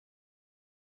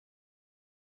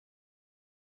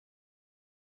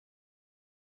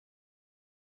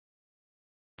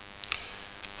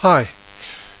Hi.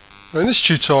 In this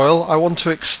tutorial I want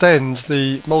to extend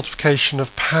the multiplication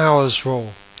of powers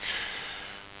rule.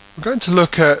 We're going to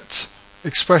look at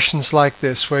expressions like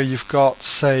this where you've got,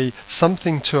 say,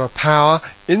 something to a power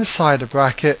inside a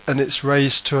bracket and it's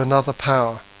raised to another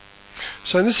power.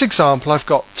 So in this example I've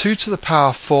got 2 to the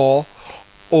power 4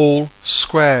 all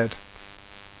squared.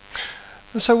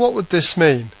 And so what would this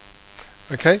mean?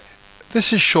 Okay,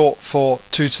 this is short for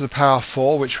 2 to the power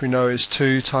 4, which we know is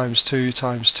 2 times 2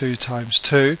 times 2 times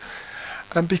 2.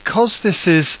 And because this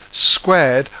is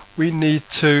squared, we need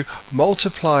to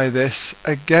multiply this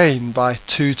again by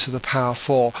 2 to the power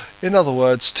 4. In other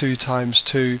words, 2 times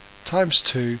 2 times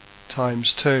 2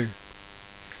 times 2.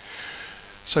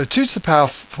 So 2 to the power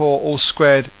 4 all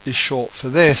squared is short for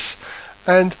this.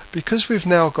 And because we've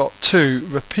now got 2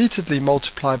 repeatedly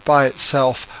multiplied by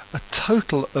itself a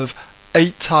total of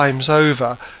 8 times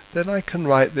over, then I can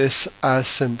write this as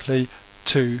simply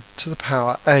 2 to the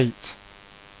power 8.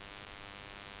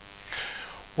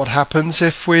 What happens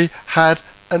if we had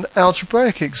an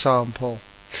algebraic example?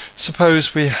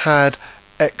 Suppose we had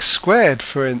x squared,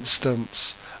 for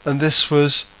instance, and this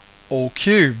was all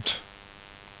cubed.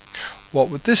 What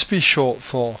would this be short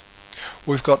for?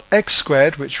 We've got x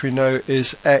squared, which we know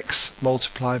is x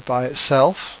multiplied by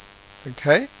itself,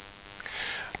 okay?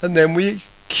 And then we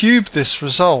cube this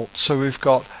result, so we've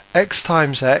got x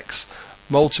times x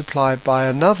multiplied by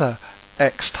another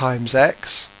x times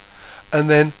x, and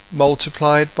then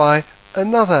multiplied by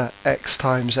another x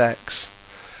times x.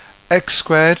 X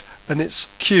squared, and it's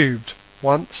cubed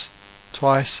once,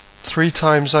 twice, 3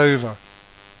 times over.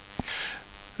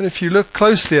 And if you look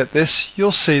closely at this,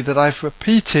 you'll see that I've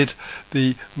repeated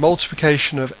the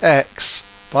multiplication of x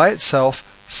by itself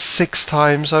 6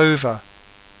 times over.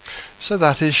 So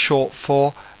that is short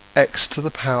for x to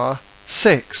the power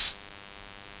 6.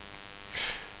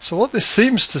 So what this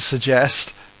seems to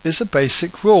suggest is a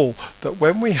basic rule that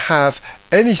when we have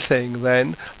anything,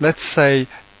 then let's say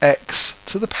x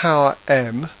to the power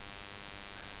m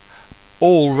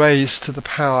all raised to the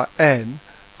power n,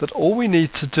 that all we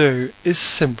need to do is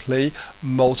simply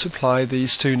multiply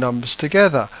these two numbers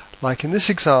together, like in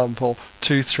this example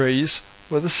 2 3s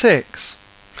were the 6,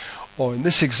 or in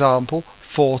this example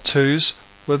 4 2s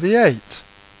were the 8.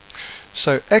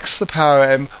 So x to the power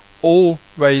m all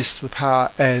raised to the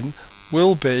power n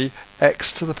will be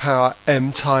x to the power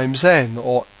m times n,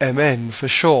 or mn for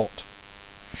short.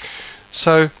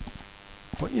 So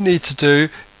what you need to do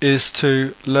is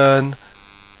to learn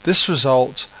this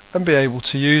result and be able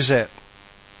to use it.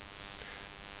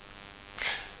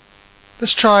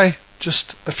 Let's try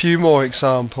just a few more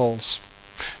examples.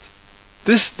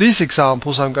 These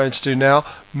examples I'm going to do now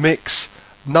mix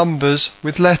numbers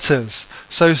with letters.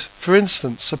 So for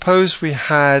instance, suppose we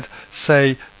had,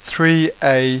 say,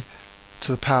 3a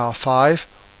to the power 5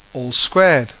 all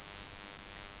squared.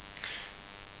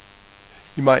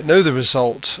 You might know the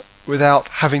result without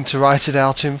having to write it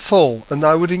out in full, and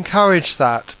I would encourage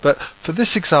that, but for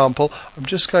this example I'm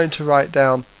just going to write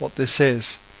down what this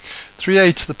is.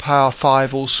 3a to the power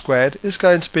 5 all squared is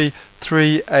going to be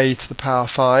 3a to the power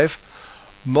 5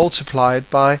 multiplied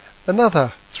by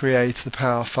another 3a to the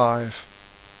power 5.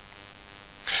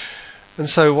 And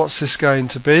so what's this going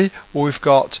to be? Well, we've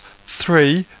got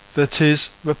 3 that is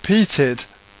repeated,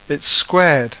 it's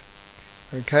squared,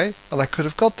 okay, and I could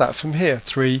have got that from here,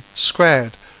 3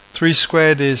 squared. 3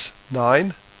 squared is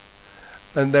 9,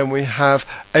 and then we have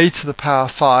a to the power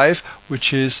 5,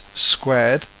 which is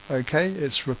squared, okay,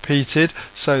 it's repeated,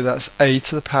 so that's a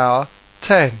to the power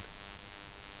 10.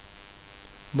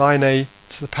 9a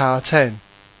to the power 10.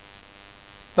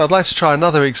 Now I'd like to try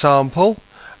another example,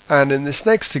 and in this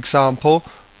next example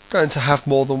I'm going to have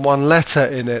more than one letter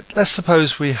in it. Let's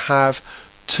suppose we have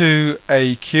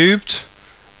 2a cubed,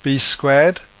 b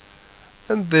squared,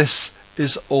 and this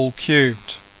is all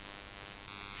cubed.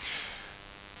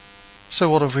 So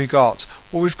what have we got?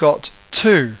 Well, we've got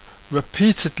 2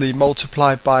 repeatedly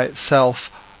multiplied by itself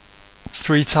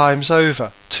 3 times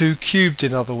over. 2 cubed,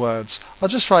 in other words. I'll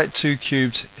just write 2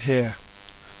 cubed here.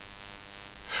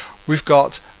 We've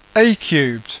got a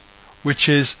cubed, which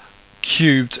is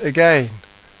cubed again.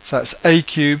 So that's a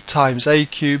cubed times a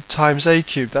cubed times a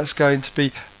cubed. That's going to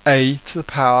be a to the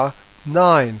power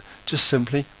 9. Just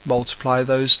simply multiply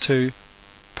those two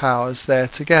powers there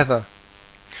together.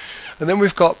 And then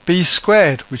we've got b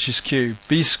squared, which is cubed.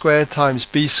 B squared times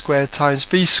b squared times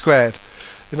b squared.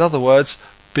 In other words,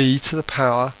 b to the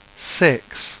power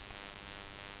 6.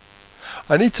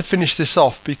 I need to finish this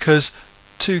off because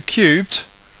 2 cubed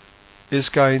is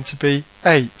going to be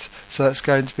 8. So that's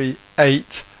going to be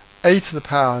 8, a to the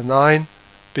power 9,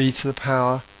 b to the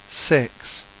power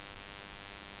 6.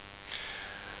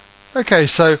 Okay,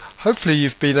 so hopefully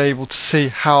you've been able to see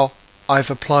how I've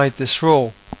applied this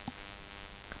rule.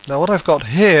 Now what I've got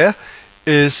here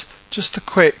is just a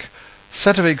quick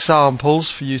set of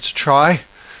examples for you to try.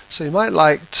 So you might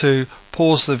like to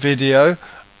pause the video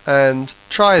and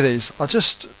try these. I'll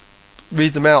just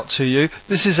read them out to you.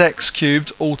 This is x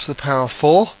cubed all to the power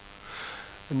 4.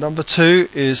 And number 2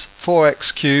 is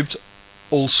 4x cubed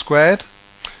all squared.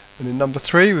 And in number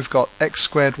 3 we've got x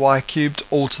squared y cubed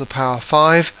all to the power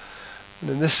 5. And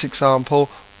in this example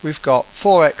we've got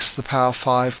 4x to the power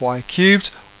 5 y cubed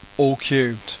all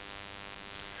cubed.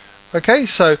 Okay,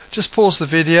 so just pause the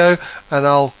video and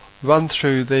I'll run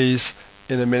through these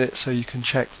in a minute so you can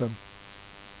check them.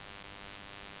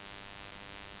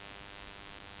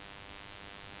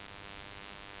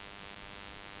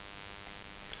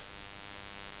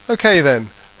 Okay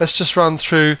then, let's just run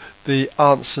through the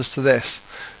answers to this.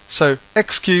 So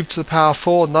x cubed to the power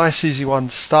 4, nice easy one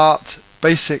to start.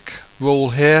 Basic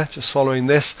rule here, just following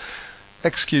this.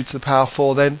 X cubed to the power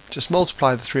 4, then just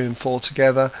multiply the 3 and 4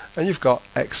 together and you've got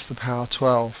x to the power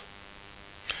 12.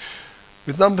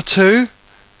 With number 2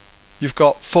 you've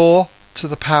got 4 to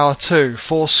the power 2,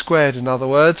 4 squared in other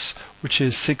words, which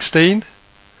is 16.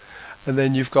 And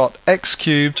then you've got x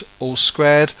cubed all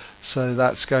squared, so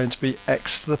that's going to be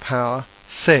x to the power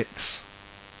 6.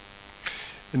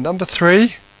 In number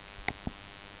 3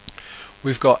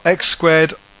 we've got x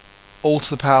squared all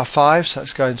to the power 5, so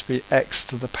that's going to be x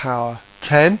to the power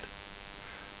 10,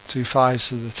 2 5s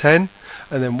to the 10,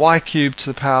 and then y cubed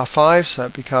to the power 5, so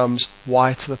it becomes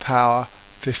y to the power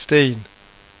 15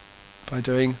 by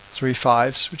doing 3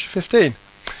 5s, which are 15.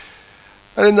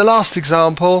 And in the last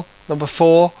example, number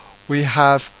 4, we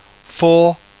have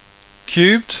 4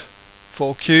 cubed.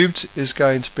 4 cubed is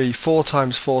going to be 4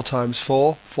 times 4 times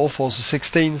 4, 4 4s are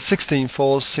 16, 16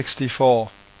 4s 64.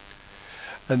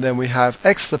 And then we have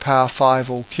x to the power 5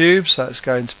 all cubed, so that's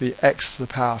going to be x to the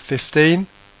power 15.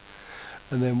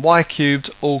 And then y cubed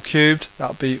all cubed,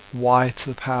 that'll be y to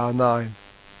the power 9.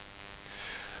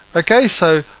 Okay,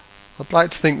 so I'd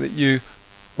like to think that you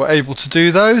were able to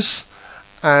do those,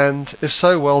 and if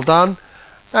so, well done.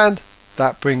 And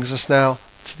that brings us now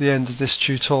to the end of this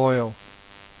tutorial.